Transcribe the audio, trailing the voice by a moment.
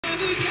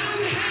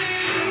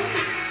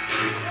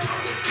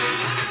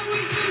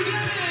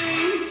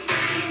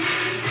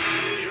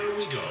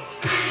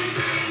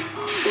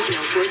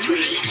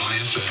104.3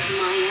 MyFM.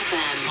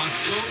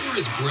 October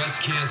is Breast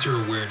Cancer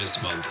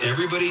Awareness Month.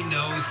 Everybody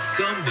knows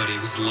somebody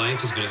whose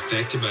life has been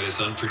affected by this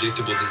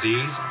unpredictable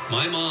disease.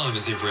 My mom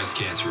is a breast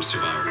cancer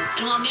survivor.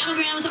 And while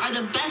mammograms are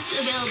the best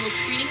available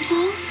screening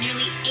tool,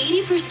 nearly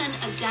 80%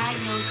 of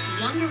diagnosed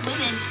younger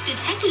women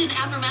detected an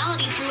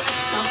abnormality through a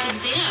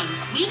self-exam.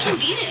 We can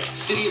beat it.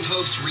 City of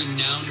Hope's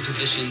renowned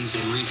physicians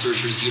and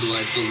researchers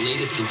utilize the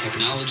latest in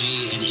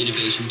technology and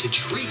innovation to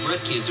treat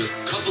breast cancer,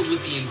 coupled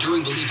with the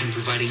enduring belief in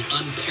providing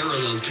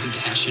unparalleled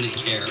compassionate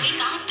care. We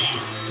got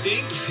this.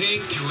 Think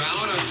pink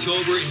throughout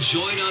October and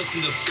join us in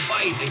the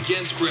fight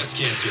against breast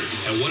cancer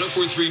at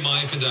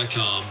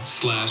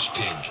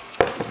 1043myfm.com/pink.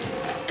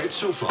 At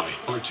SoFi,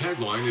 our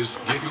tagline is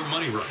get your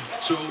money right.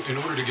 So in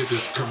order to get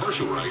this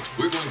commercial right,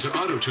 we're going to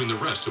auto-tune the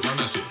rest of our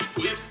message.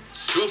 With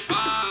SoFi,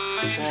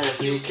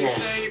 you can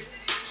save,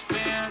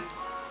 spend,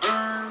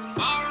 earn,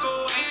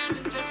 borrow, and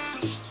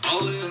invest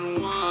all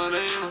in one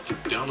app.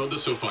 Download the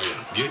SoFi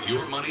app. Get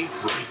your money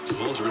right.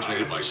 Loans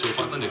originated by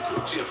SoFi Lending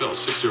Group. CFL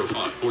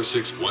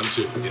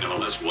 605-4612. In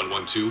MLS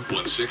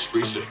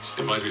 112-1636.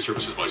 Advisory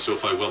services by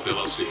SoFi Wealth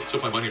LLC.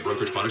 SoFi Money and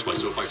Brokerage Products by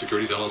SoFi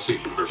Securities LLC.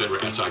 Or FINRA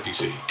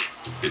SIPC.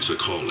 It's a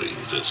calling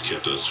that's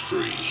kept us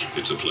free.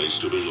 It's a place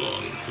to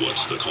belong.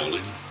 What's the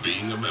calling?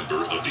 Being a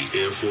member of the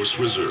Air Force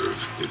Reserve.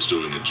 It's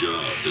doing a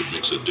job that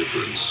makes a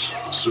difference.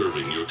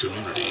 Serving your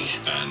community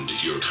and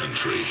your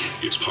country.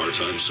 It's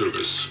part-time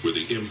service where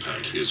the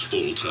impact is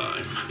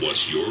full-time.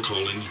 What's your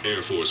calling?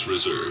 Air Force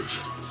Reserve.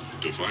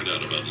 To find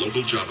out about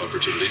local job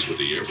opportunities with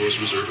the Air Force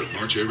Reserve at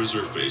March Air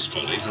Reserve Base,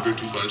 call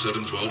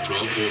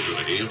 800-257-1212 or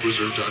go to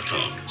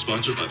afreserve.com.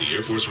 Sponsored by the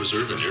Air Force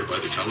Reserve and aired by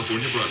the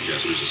California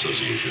Broadcasters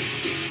Association.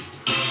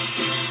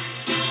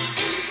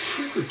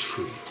 Trick or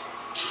treat.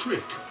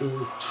 Trick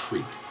or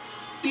treat.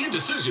 The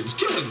indecision's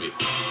killing me.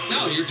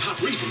 Now your top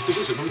reasons to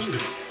visit Morongo.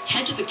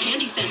 Head to the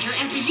Candy Center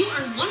after you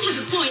earn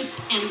 100 points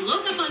and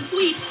load up on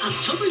sweets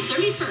October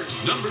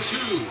 31st. Number 2.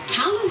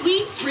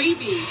 Halloween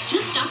freebie.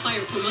 Just stop by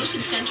our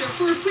promotion center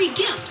for a free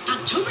gift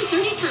October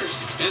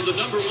 31st. And the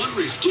number 1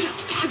 reason. Get a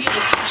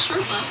fabulous cash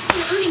Sherpa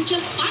for earning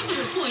just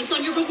 500 points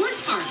on your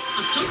rewards card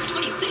October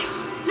 26th.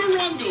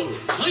 Morongo.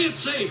 Play it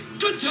safe.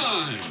 Good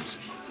times.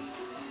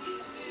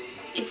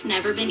 It's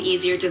never been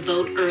easier to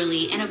vote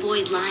early and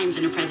avoid lines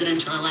in a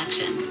presidential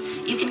election.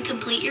 You can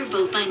complete your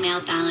vote by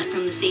mail ballot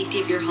from the safety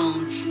of your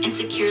home and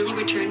securely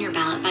return your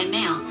ballot by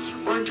mail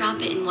or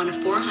drop it in one of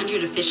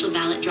 400 official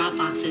ballot drop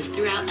boxes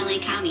throughout LA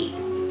County.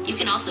 You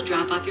can also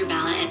drop off your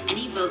ballot at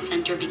any vote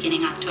center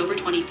beginning October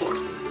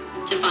 24th.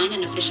 To find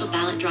an official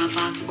ballot drop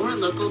box or a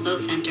local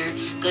vote center,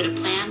 go to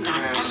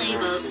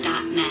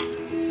plan.lavote.net.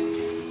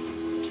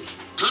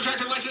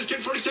 Contractor license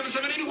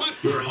 1047-781.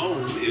 Your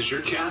home is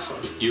your castle,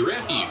 your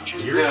refuge,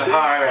 your The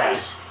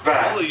hardest.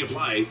 quality of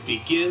life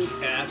begins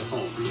at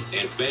home.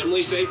 And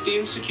family safety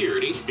and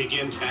security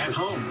begin at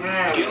home.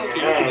 Kettle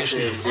Air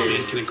Conditioning and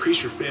Plumbing can increase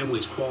your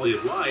family's quality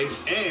of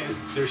life and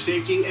their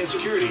safety and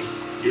security.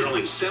 You're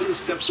only 7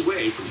 steps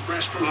away from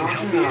fresh, clean,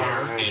 healthy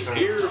air and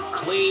pure,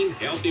 clean,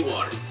 healthy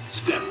water.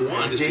 Step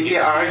 1 is to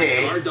get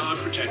Guard Dog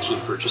Protection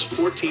for just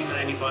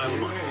 $14.95 a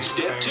month.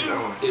 Step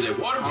 2 is a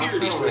water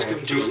purity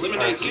system to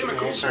eliminate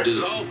chemicals,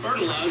 dissolved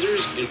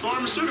fertilizers, and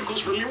pharmaceuticals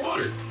from your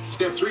water.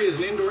 Step 3 is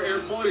an indoor air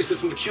quality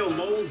system to kill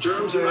mold,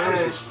 germs, and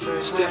viruses.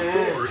 Step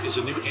 4 is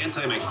a new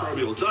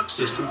antimicrobial duct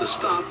system to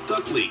stop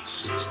duct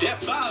leaks.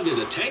 Step 5 is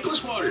a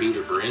tankless water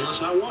heater for endless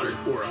hot water,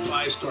 or a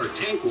 5-star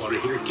tank water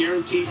heater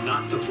guaranteed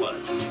not to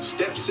flood.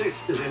 Step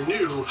 6 is a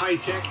new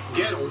high-tech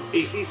ghetto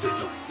AC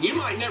system. You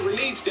might never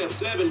need Step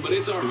 7, but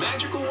it's our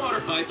magical water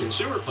pipe and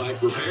sewer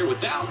pipe repair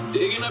without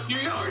digging up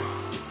your yard.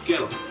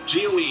 Ghetto.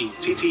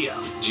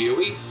 GOE-TTL.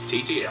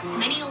 GOE-TTL.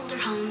 Many older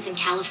homes in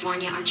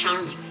California are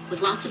charming,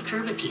 with lots of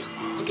curb appeal,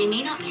 but they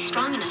may not be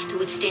strong enough to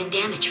withstand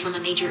damage from a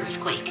major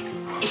earthquake.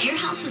 If your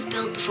house was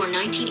built before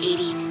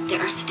 1980,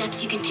 there are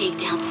steps you can take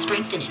to help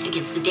strengthen it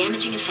against the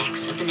damaging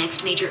effects of the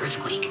next major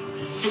earthquake.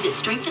 Visit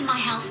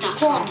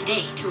strengthenmyhouse.com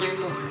today to learn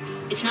more.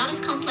 It's not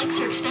as complex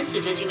or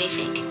expensive as you may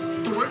think.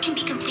 The work can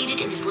be completed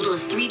in as little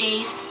as 3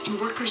 days, and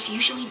workers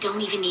usually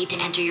don't even need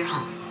to enter your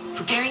home.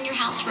 Preparing your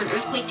house for an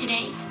earthquake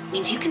today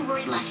means you can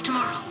worry less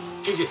tomorrow.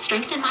 Visit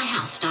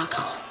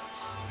strengthenmyhouse.com.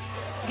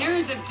 There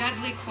is a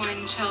deadly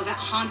coin shell that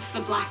haunts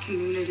the Black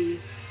community,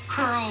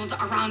 curled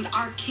around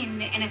our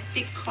kin in a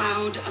thick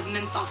cloud of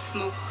menthol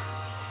smoke.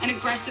 An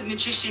aggressive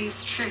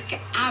magician's trick,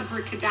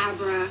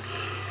 abracadabra,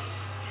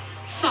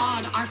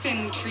 sawed our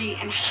family tree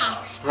in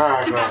half.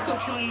 Tobacco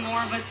killing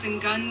more of us than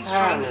guns,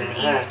 drugs, and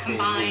AIDS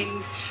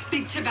combined.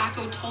 Big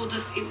Tobacco told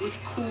us it was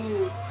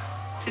cool.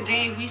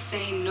 Today we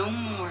say no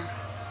more.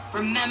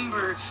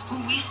 Remember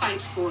who we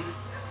fight for.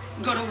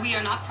 Go to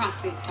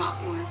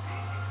wearenotprofit.org.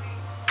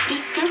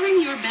 This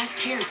Discovering your best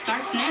hair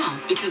starts now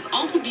because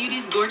Ulta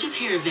Beauty's Gorgeous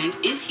Hair Event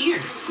is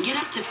here. Get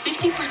up to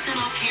 50%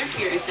 off hair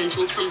care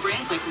essentials from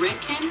brands like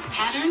Redken,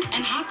 Pattern,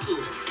 and Hot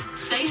Tools.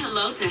 Say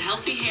hello to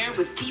healthy hair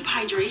with deep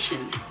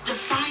hydration.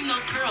 Define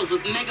those curls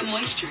with mega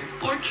moisture.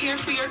 Or care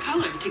for your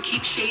color to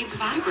keep shades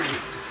vibrant.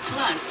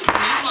 Plus,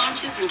 new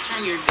launches will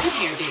turn your good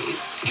hair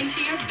days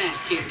into your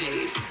best hair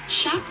days.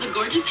 Shop the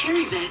Gorgeous Hair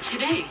Event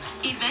today.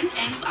 Event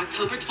ends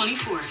October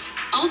 24th.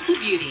 Ulta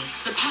Beauty.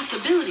 The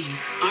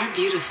possibilities are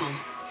beautiful.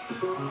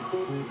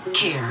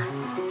 Care.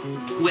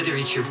 Whether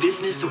it's your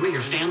business or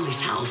your family's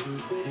health,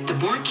 the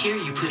more care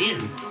you put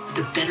in,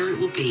 the better it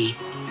will be.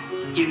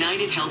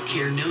 United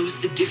Healthcare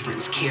knows the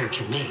difference care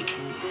can make.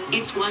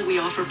 It's why we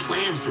offer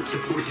plans that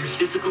support your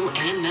physical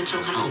and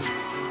mental health.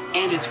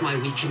 And it's why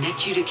we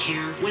connect you to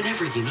care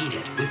whenever you need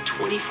it with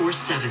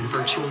 24/7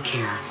 virtual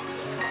care.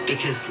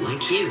 Because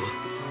like you,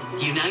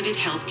 United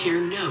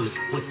Healthcare knows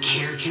what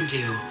care can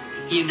do.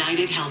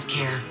 United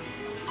Healthcare.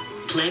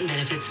 Plan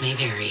benefits may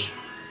vary.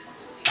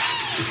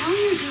 Tell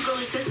your Google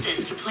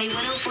Assistant to play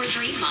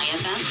 104.3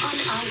 MyFM on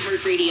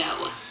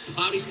iHeartRadio.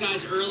 Cloudy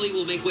skies early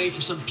will make way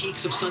for some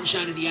peaks of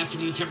sunshine in the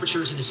afternoon.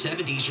 Temperatures in the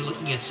 70s. You're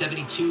looking at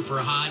 72 for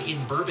a high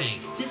in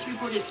Burbank. This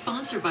report is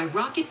sponsored by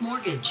Rocket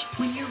Mortgage.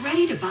 When you're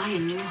ready to buy a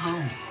new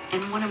home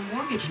and want a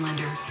mortgage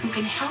lender who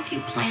can help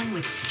you plan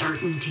with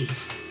certainty,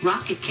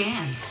 Rocket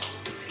can.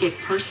 Get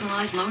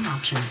personalized loan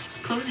options,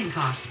 closing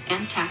costs,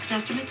 and tax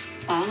estimates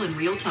all in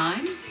real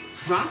time?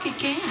 Rocket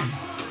can.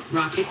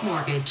 Rocket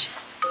Mortgage.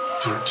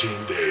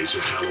 13 days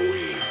of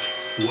Halloween.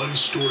 One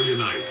story a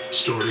night,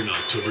 starting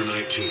October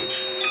 19th,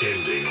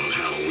 ending on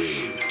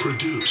Halloween.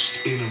 Produced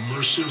in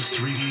immersive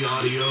 3D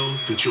audio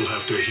that you'll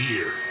have to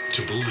hear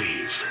to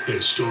believe.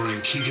 And starring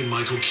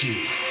Keegan-Michael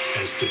Key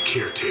as the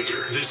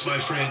caretaker. This, my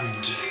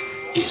friend,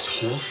 is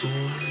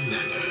Hawthorne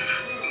Manor.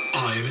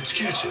 I am its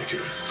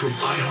caretaker. From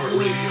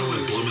iHeartRadio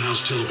and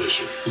Blumhouse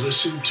Television,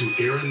 listen to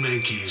Aaron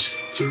Mankey's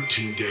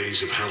 13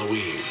 Days of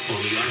Halloween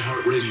on the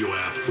iHeartRadio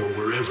app or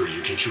wherever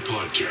you get your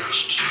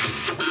podcasts.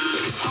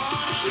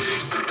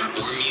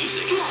 More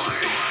music. More.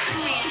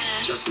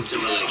 Rihanna. Justin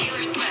Timberlake.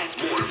 Taylor Swift.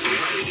 More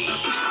variety.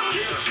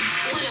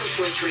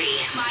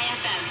 104.3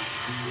 MyFM.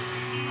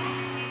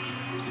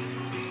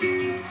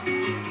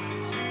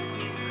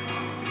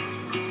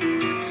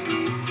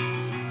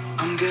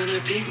 I'm gonna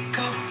pick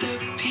up the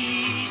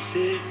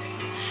pieces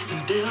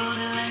and build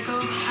a Lego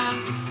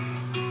house.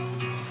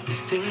 If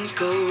things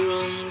go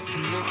wrong, we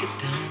can knock it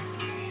down.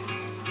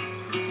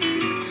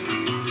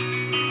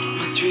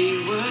 My 3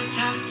 words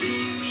have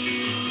 2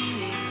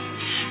 meanings,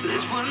 but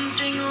there's one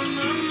thing on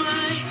my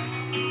mind.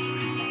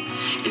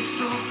 It's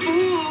all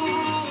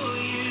for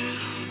you.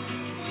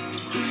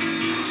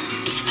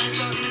 And it's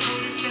not gonna go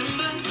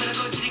December, but I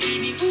got you to keep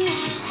me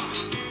warm.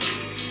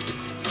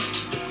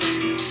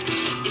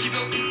 If you're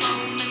broken,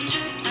 I'll mend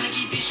you, and I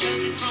keep you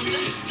sheltered from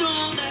the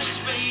storm that's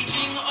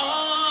raging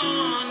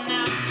on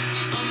now.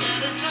 I'm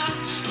out of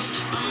touch,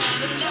 I'm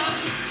out of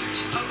love.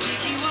 I'll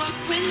pick you up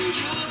when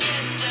you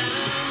get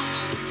down.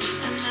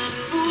 And out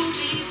of all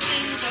these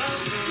things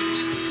I've done,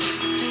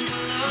 I think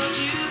I love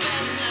you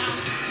better now.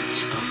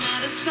 I'm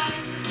out of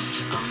sight,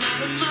 I'm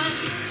out of mind.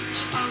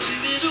 I'll do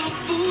it all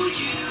for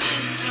you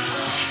in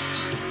time.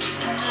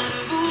 And out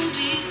of all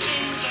these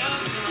things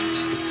I've done,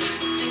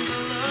 I think I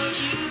love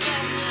you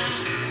better now.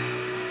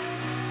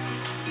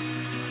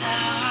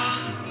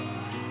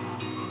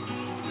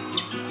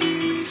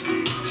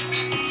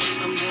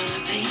 I'm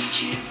gonna paint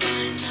you by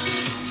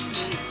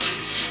numbers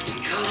and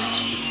color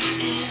you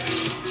in.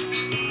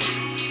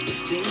 If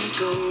things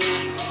go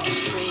right, I can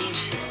frame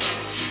it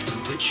and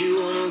put you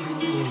on a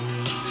wall.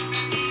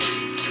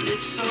 And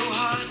it's so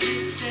hard to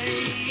say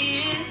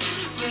it,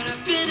 but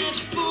I've been it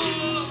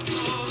before.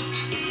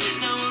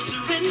 Now I'll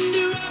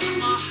surrender up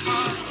my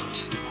heart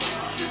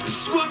and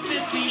swap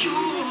it for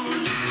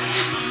yours.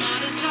 I'm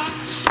out of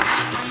touch,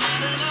 I'm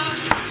out of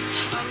love.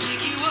 I'll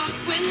pick you up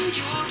when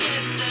you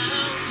get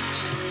down.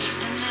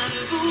 And out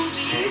of all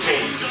these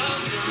things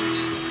I've done,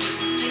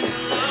 I think I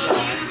love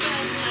you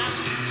better now.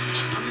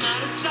 I'm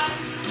out of sight,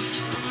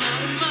 I'm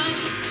out of mind.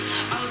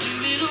 I'll do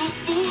it all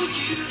for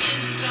you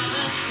in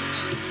time.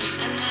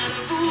 And out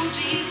of all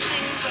these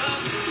things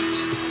I've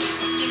done,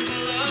 I think I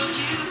love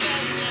you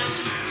better now.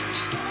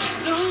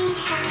 Don't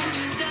hold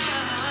me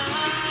down.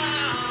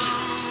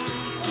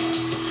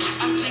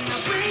 I think my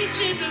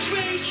braces are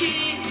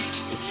breaking,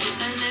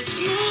 and it's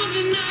more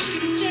than I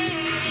can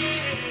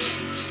take.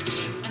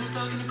 And it's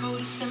starting to go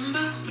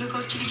December, but I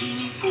got you to keep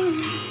me warm.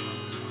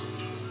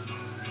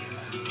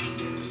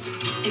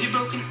 If you're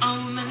broken,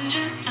 I'll mend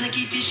you, and I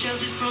keep you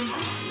sheltered from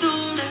the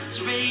storm that's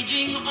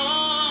raging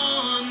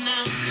on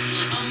now.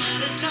 I'm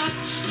out of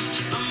touch,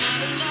 I'm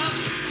out of love.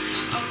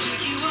 I'll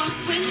pick you up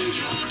when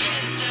you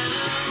get down.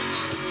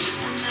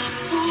 And out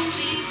of all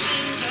these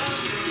things I've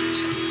done,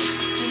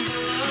 I think I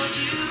love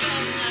you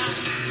better now.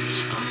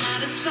 I'm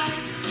out of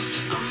sight,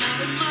 I'm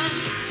out of mind.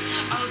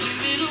 I'll do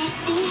it all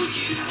for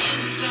you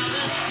in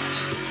time.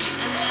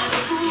 And out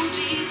of all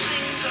these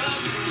things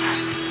I've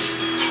done,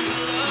 I think I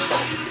love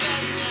you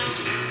better now.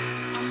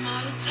 I'm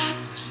out of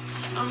touch,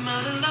 I'm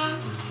out of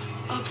love.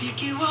 I'll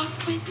pick you up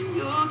when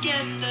you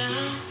get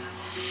there.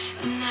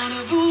 And out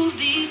of all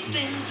these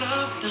things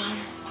I've done,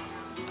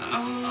 I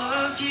will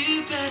love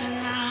you better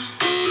now.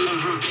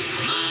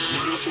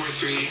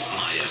 104.3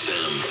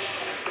 MyFM.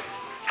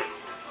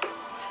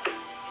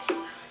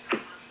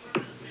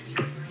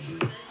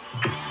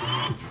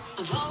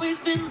 I've always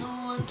been the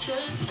one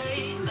to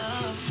say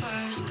the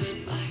first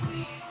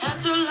goodbye. Had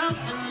to love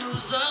and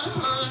lose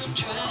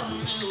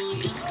 100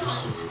 million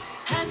times.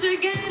 Had to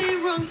get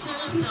it wrong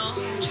to know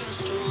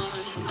just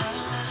what I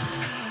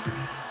like.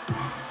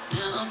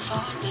 Now I'm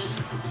falling.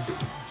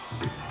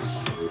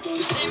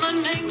 You say my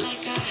name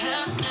like I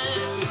have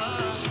never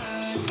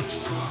heard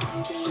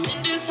before. I'm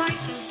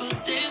indecisive,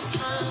 but this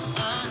time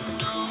I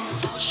know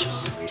for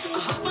sure. I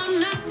hope I'm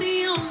not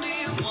the only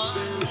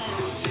one that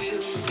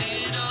feels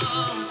it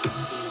all.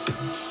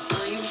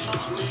 Are you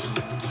falling?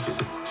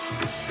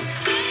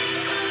 Pay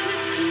my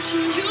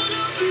attention, you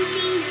know you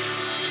can get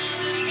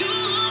whatever you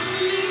want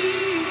from me.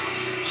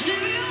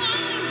 Whatever you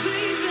want it,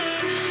 baby.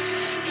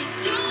 It's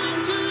you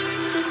and my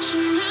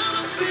reflection. I'm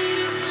afraid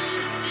of all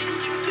the things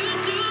it could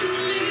do to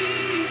me.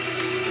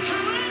 If I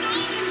would've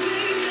known it,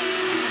 baby,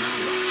 I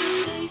would've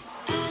stayed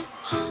at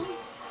home.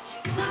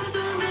 'Cause I was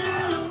doing better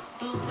alone.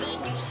 But when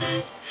you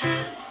said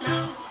hello,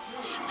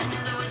 I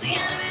knew that was the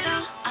end of it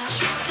all. I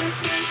should've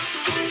stayed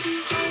at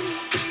home.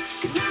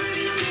 'Cause now there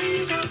ain't no letting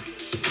you go.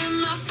 Am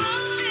I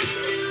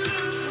falling in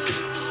love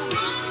with the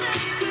one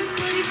that could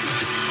break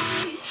my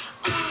heart?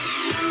 Oh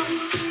no,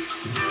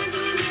 I was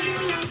doing better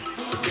alone.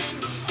 But when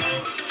you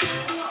said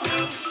hello,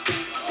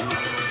 I knew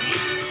that was the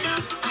end of it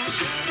all. I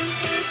should've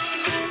stayed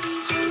at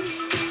home.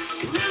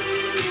 'Cause now there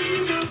ain't no letting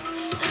you go.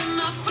 Am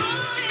I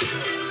falling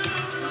in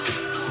love with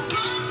the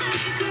one that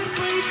could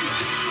break my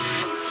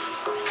heart?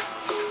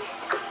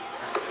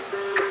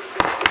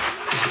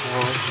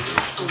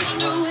 I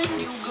wonder when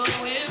you go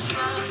if I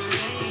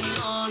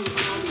stay on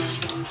your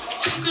mind.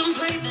 You can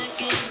play that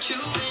game, but you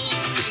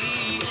win me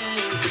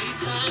every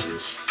time.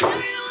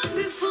 Everyone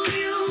before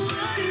you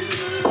was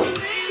a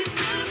waste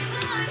of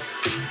time.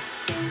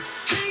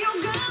 Hey, you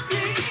got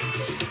me.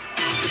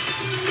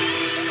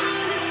 Pay my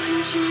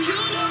attention, you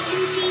know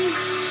you can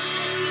get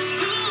whatever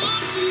you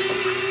want from me.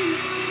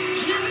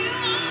 Whenever you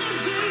want it,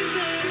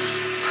 baby.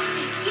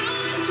 It's you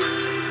and my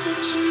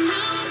reflection.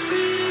 I'm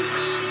afraid of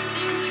all the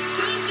things it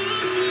could do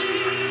to me.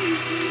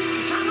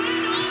 If I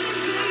would've known it,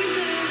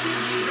 baby, I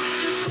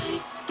would've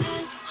stayed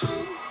at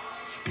home.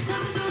 'Cause I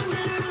was doing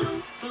better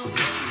alone. But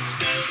when you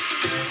said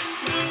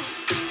hello,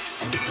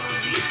 I knew that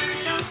was the end of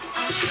it all. I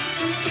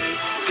should've stayed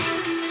at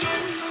home.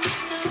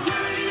 'Cause now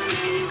there ain't no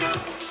letting you go.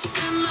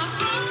 Am I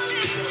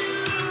falling in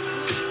love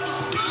with the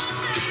one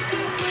that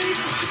could break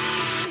my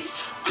heart?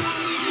 Oh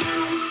no,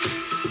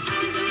 I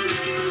was doing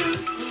better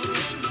alone. But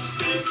when you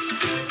said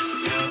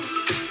hello,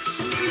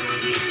 I knew that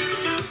was the end of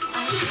it all. I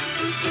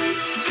should've stayed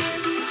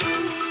at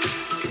home.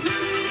 'Cause now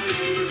there ain't no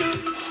letting you go.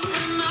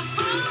 Am I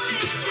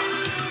falling in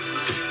love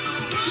with the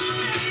one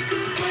that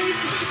could break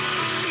my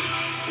heart?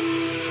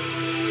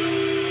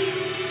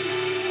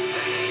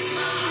 Break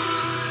my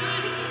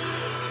heart.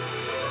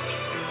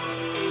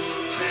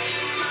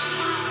 Break my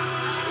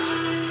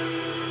heart.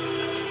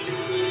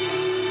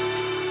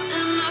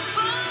 Am I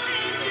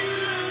falling in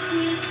love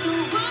with the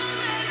one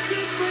that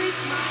could break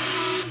my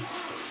heart?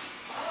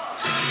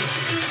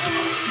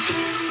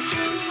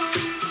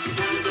 'Cause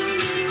I was doing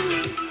better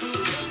alone. But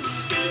when you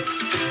said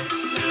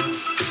hello,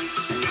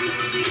 I knew that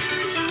was the end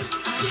of it all.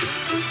 I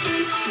should've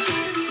stayed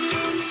at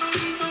home.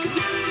 'Cause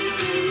now there ain't no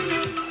letting you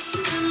go.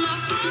 Am I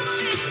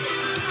falling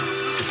in love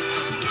with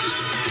the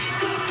one that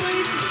could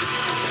break my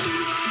heart?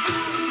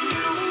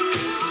 Oh no,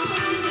 I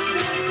was doing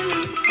better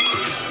alone. But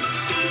when you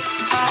said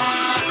hello, I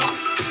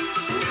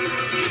knew that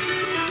was the end of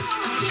it all.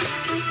 I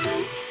should've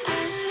stayed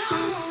at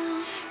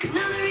home. 'Cause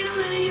now there ain't no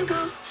letting you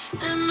go.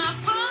 Am I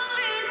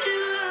falling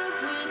in love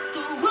with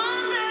the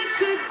one that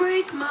could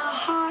break my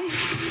heart?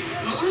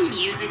 More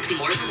music,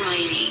 more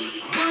variety.